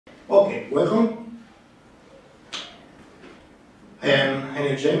Okay, welcome. I am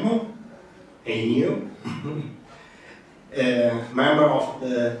Enio Gemmo, Enio, member of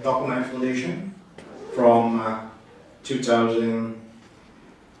the Document Foundation from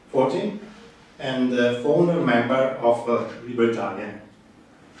 2014 and former member of LibreOffice.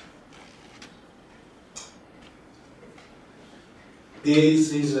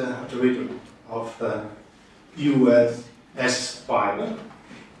 This is a derivative of ULSS5.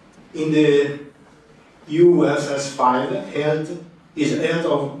 In the ULSS5, health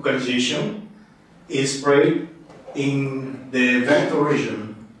organization is spread in the vector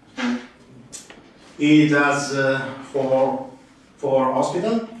region. It has four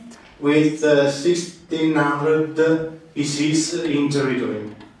hospitals with 1,600 PCs in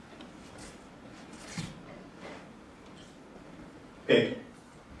territory. Okay.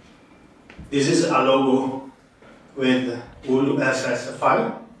 This is a logo with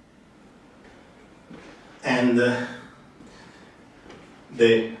ULSS5 and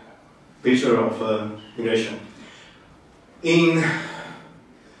the picture of migration. In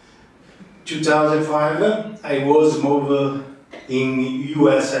 2005, I was moved in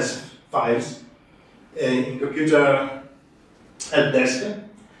ULSS5 in computer help desk.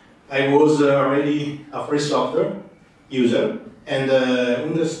 I was already a free software user and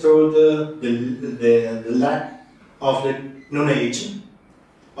understood the lack of the knowledge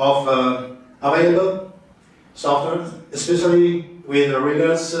of available software, especially with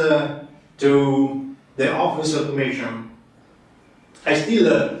regards to the office automation. I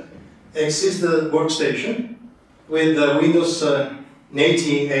still exist workstation with Windows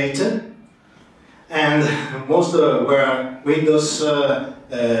 98 and most were Windows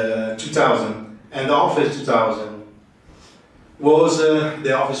 2000 and Office 2000 was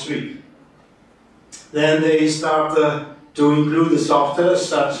the Office suite. Then they start to include the software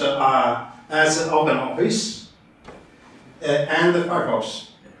such as OpenOffice and the Firefox.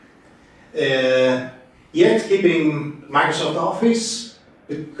 Yet keeping Microsoft Office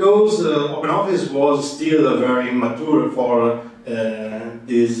because OpenOffice was still very immature for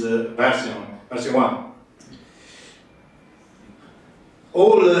this version 1.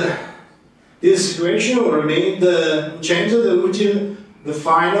 All this situation remained changed until the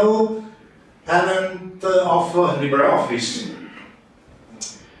final advent of LibreOffice.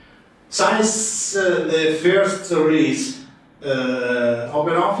 Since the first release,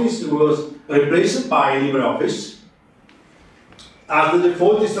 OpenOffice was replaced by LibreOffice as the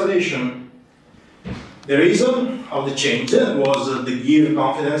default installation. The reason of the change was to give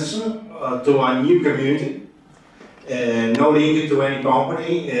confidence to a new community, no link to any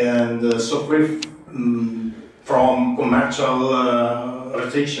company, and so free from commercial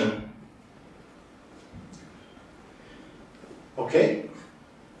restriction. Okay,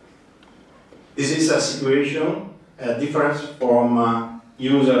 this is a situation difference from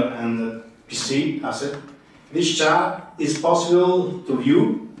user and PC asset. This chart is possible to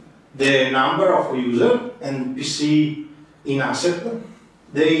view the number of user and PC in asset.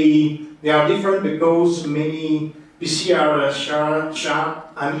 They are different because many PC are shared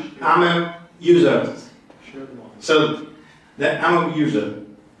AMA users. So the AMA user.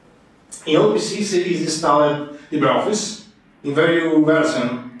 In all PCs is installed LibreOffice in various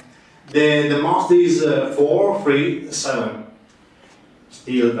versions. The most is 4.3.7.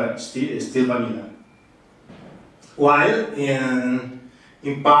 Still vanilla. While in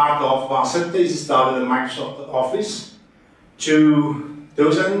part of asset is installed Microsoft Office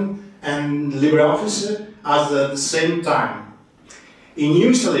 2000 and LibreOffice at the same time. In new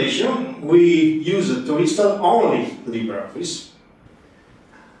installation, we use it to install only LibreOffice,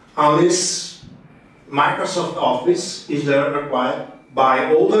 unless Microsoft Office is required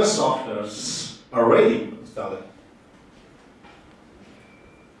by older softwares already installed.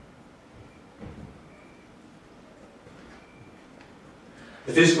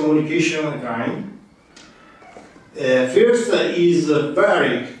 The physical communication and training. First is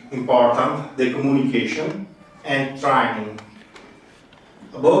very important, the communication and training.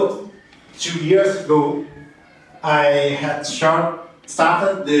 About 2 years ago, I had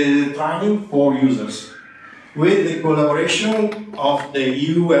started the training for users with the collaboration of the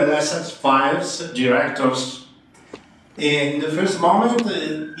ULSS5's directors. In the first moment,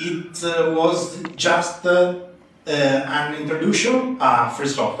 it was just an introduction of free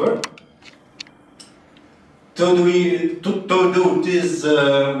software. To do this,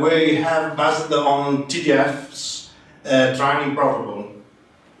 we have based on TDF's training protocol.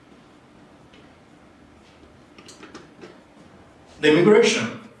 The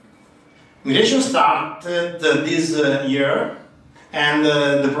migration. Migration started this year And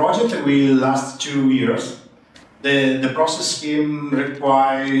the project will last 2 years. The process scheme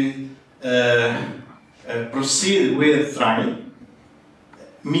requires proceed with training,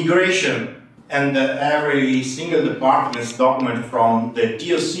 migration, and every single department's document from the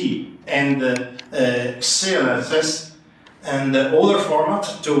TOC and ULSS and other format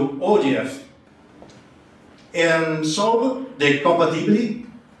to ODF, and solve the compatibility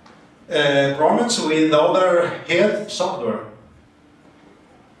problems with other health software.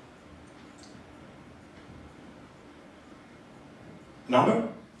 Number?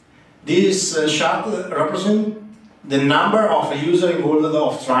 This chart represents the number of users involved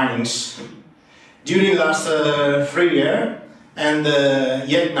of trainings during last 3 years and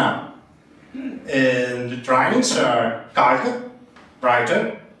yet now. The trainings are Calc,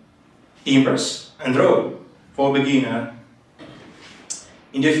 Writer, Impress, and Draw for beginner.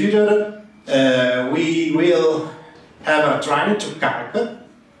 In the future, we will have a training to Calc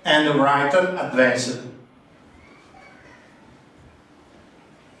and a Writer Advanced.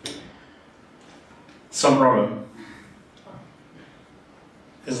 Some problem.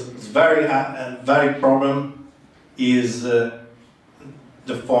 It's very problem is the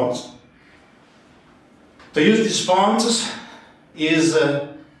fonts. To use these fonts is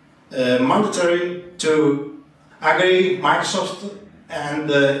mandatory to agree Microsoft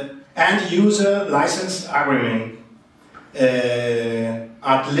and end user license agreement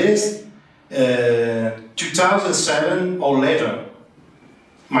at least 2007 or later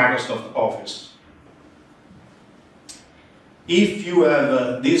Microsoft Office. If you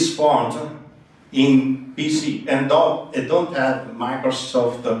have this font in PC and don't have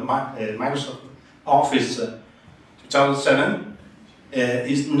Microsoft Office 2007,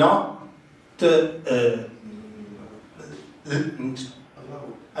 is not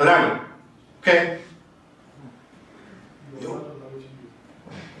allowed. Okay.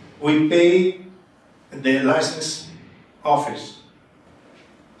 We pay the license office.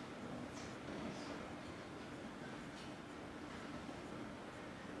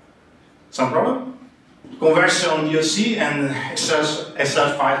 Some problem? Conversion DOC and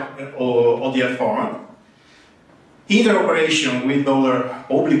LSS5 or ODF format. Interoperation with other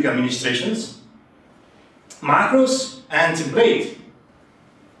public administrations. Macros and template.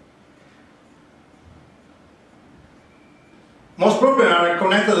 Most problems are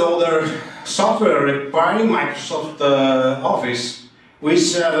connected to other software requiring Microsoft Office,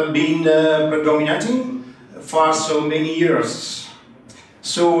 which have been predominating for so many years.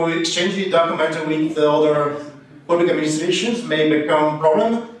 So exchanging documents with other public administrations may become a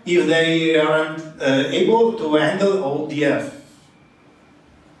problem if they aren't able to handle ODF.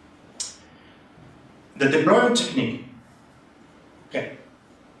 The deployment technique. Okay.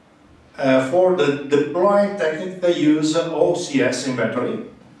 For the deployment technique, they use OCS inventory.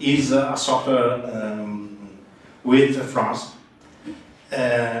 Is a software with France.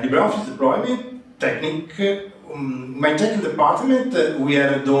 LibreOffice deployment technique. My technical department, we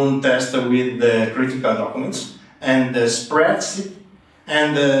have done tests with the critical documents and the spreadsheet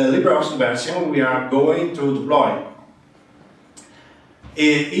and the LibreOffice version we are going to deploy.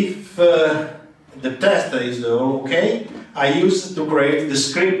 If the test is okay, I use to create the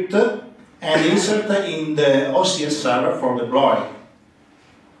script and insert in the OCS server for deploy.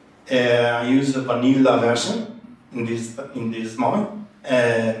 I use the vanilla version in this moment.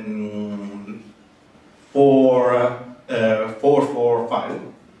 For 445,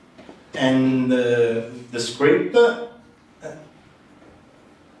 and the script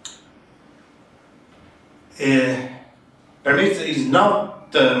permits is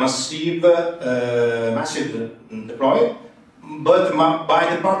not massive deploy, but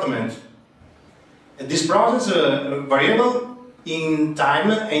by department. This process variable in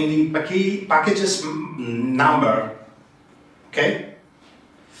time and in packages number. Okay.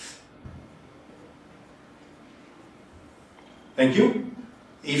 Thank you.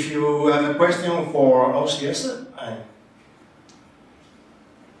 If you have a question for OCS,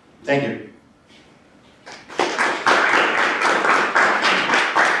 thank you.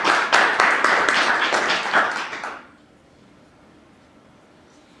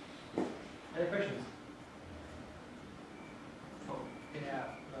 Any questions? Oh, yeah.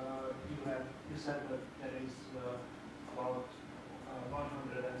 You said that there is about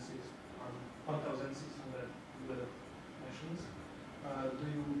 1,600 machines. Do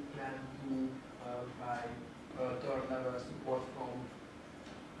you plan to buy third-level support from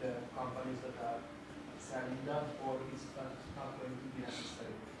the companies that are selling that, or is that not going to be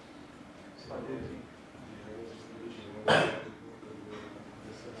necessary? So what do you think?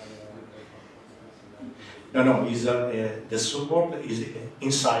 No, is the support is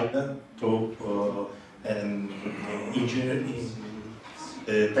inside to engineering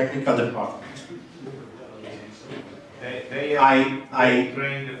the technical department. They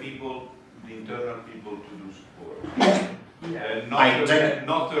train the people, the internal people to do support.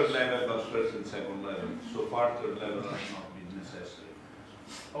 Not third level, but first and second level. So far, third level has not been necessary.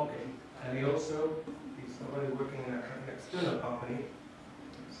 Okay. And he also is somebody working in an external company.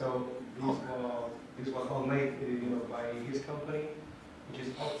 So these were all made, by his company, which is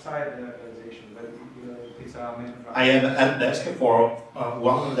outside the organization. But it's a manufacturer. I have a help desk for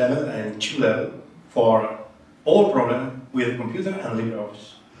 1 level and 2 level for all problems with computer and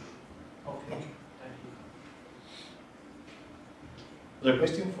LibreOffice. Okay. Thank you. The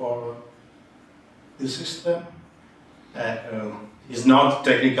question for the system is not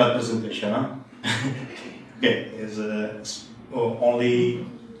technical presentation. Huh? Okay, is only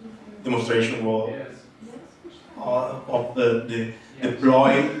demonstration of the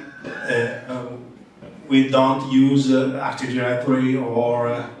deploy. We don't use Active Directory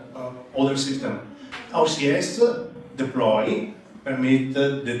or other system. LCS deploy permit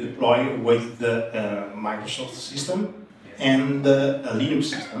the deploy with the Microsoft system and the Linux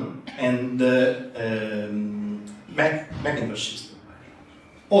system and the Macintosh system.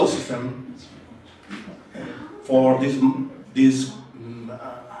 All systems for this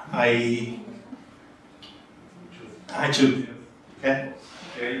I choose. Okay.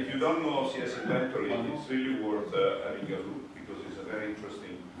 If you don't know LCS inventory, it's really worth having a look because it's a very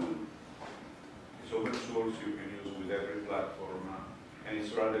interesting tool. It's open source, you can use with every platform, and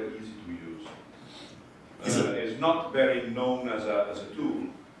it's rather easy to use. It's not very known as a tool,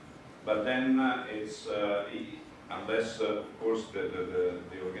 but then it's, unless of course the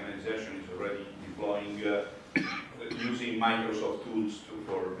organization is already deploying using Microsoft tools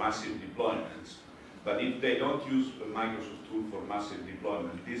for massive deployments. But if they don't use a Microsoft tool for massive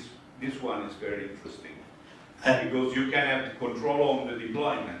deployment, this one is very interesting. Because you can have control on the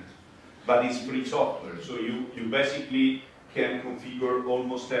deployment, but it's free software. So you basically can configure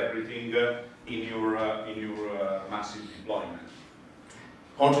almost everything in your massive deployment.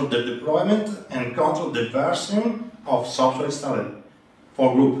 Control the deployment and control the version of software installed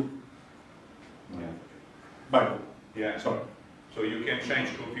for group. Yeah. By group. Yeah. Sorry. So you can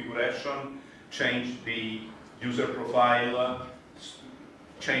change configuration, change the user profile,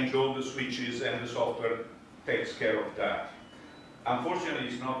 change all the switches, and the software takes care of that. Unfortunately,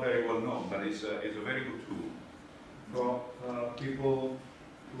 it's not very well known, but it's a very good tool. For people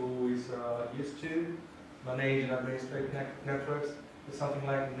who is used to manage and administrate networks, it's something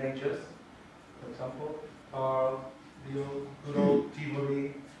like Nages, for example, or the good old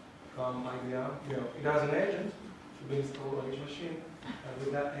Tivoli from IBM. It has an agent to be installed on each machine, and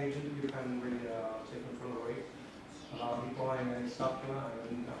with that agent you can really take control of it, deploying any software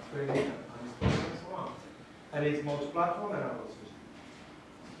and upgrading and uninstalling and so on. And it's multi-platform and other systems.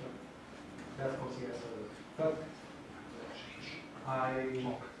 So that's OCS. But I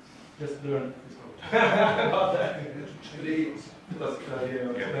just learned this one about that. Plus,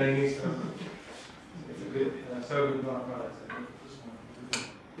 explaining it's a good, so good product.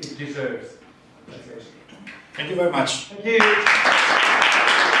 It deserves. Thank you very much. Thank you.